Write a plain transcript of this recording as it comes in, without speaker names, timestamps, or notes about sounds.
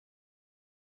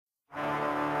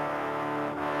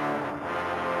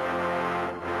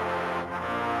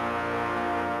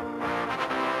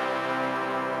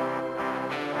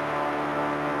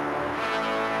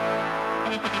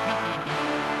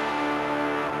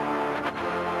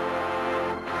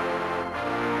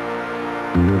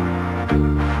Through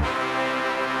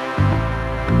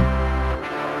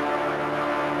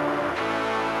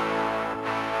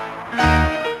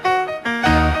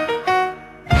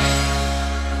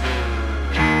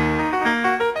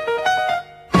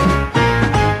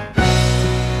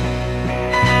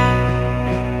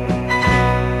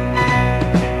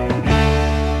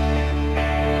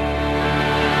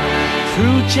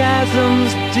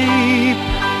chasms deep,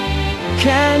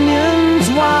 canyons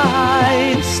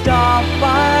wide,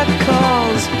 Starfire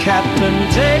calls, Captain,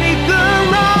 take the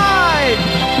ride.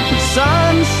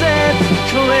 Sunset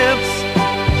cliffs,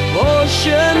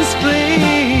 oceans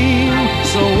gleam,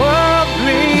 so world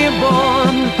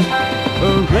reborn,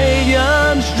 a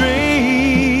radiant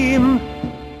dream.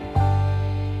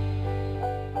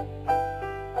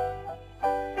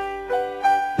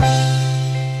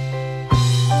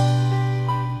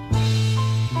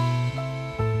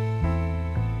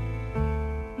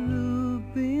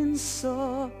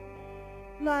 Soar,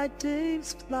 light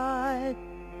takes flight,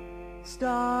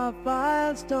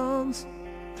 Starfire storms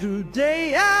through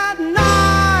day and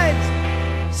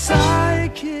night.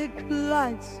 Psychic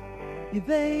lights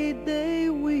evade, they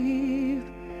weave,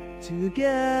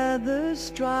 together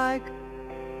strike,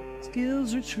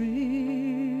 skills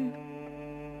retrieve.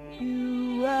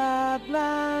 You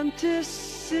Atlantis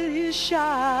city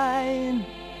shine,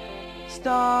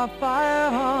 Starfire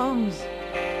hums,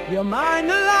 your mind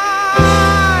aligns.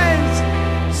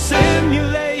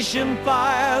 Simulation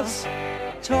fires,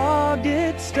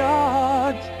 target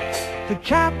start, the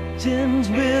captain's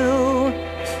will,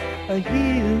 a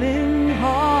healing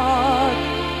heart.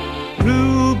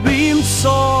 Blue beams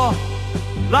soar,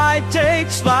 light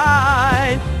takes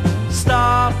flight,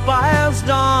 Starfire's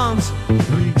dawns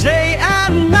through day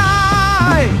and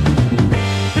night.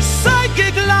 The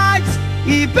psychic lights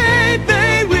evade,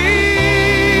 they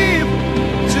weave,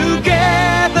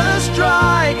 together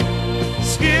strike,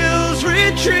 skills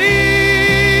retrieve.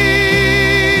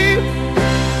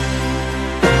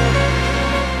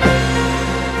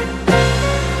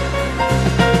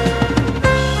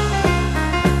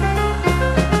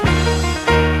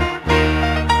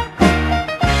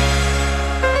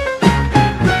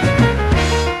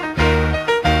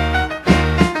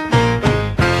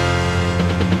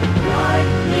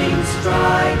 Lightning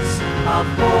strikes, a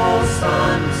force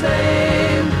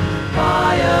untamed,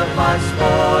 fire fights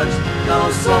forged, no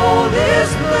soul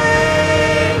is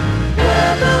blamed.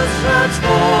 Weapons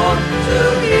transform to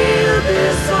heal,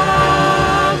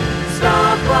 disarm,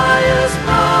 Starfire's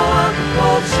power,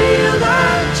 both shield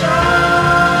and charm.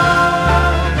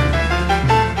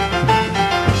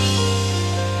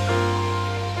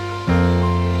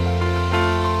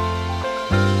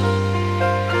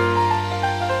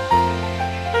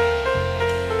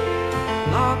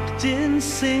 Locked in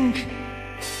sync,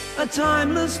 a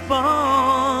timeless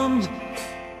bond,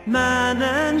 man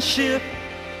and ship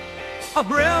of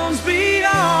realms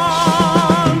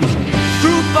beyond.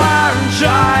 Through fire and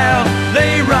trial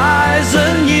they rise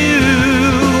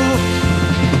anew,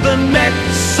 the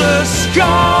nexus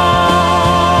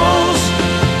calls,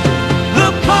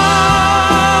 the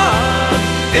path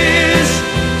is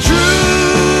true.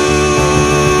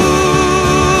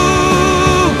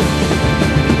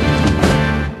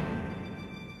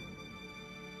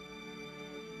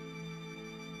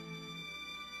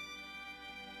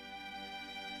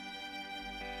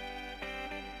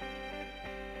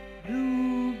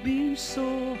 Blue beams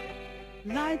soar,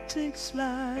 light takes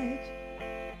flight,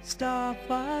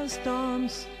 Starfire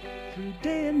storms through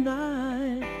day and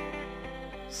night.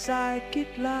 Psychic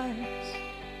lights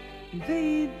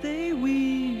evade, they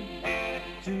weave,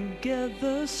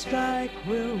 together strike,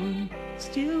 will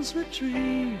steals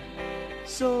retrieve.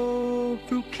 So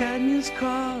through canyons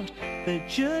carved, their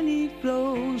journey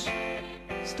flows,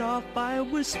 Starfire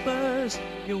whispers,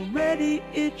 you're ready,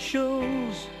 it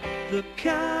shows. The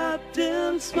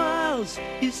captain smiles,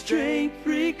 his strength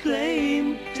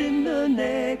reclaimed in the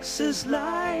nexus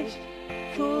light,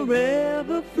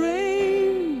 forever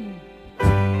framed.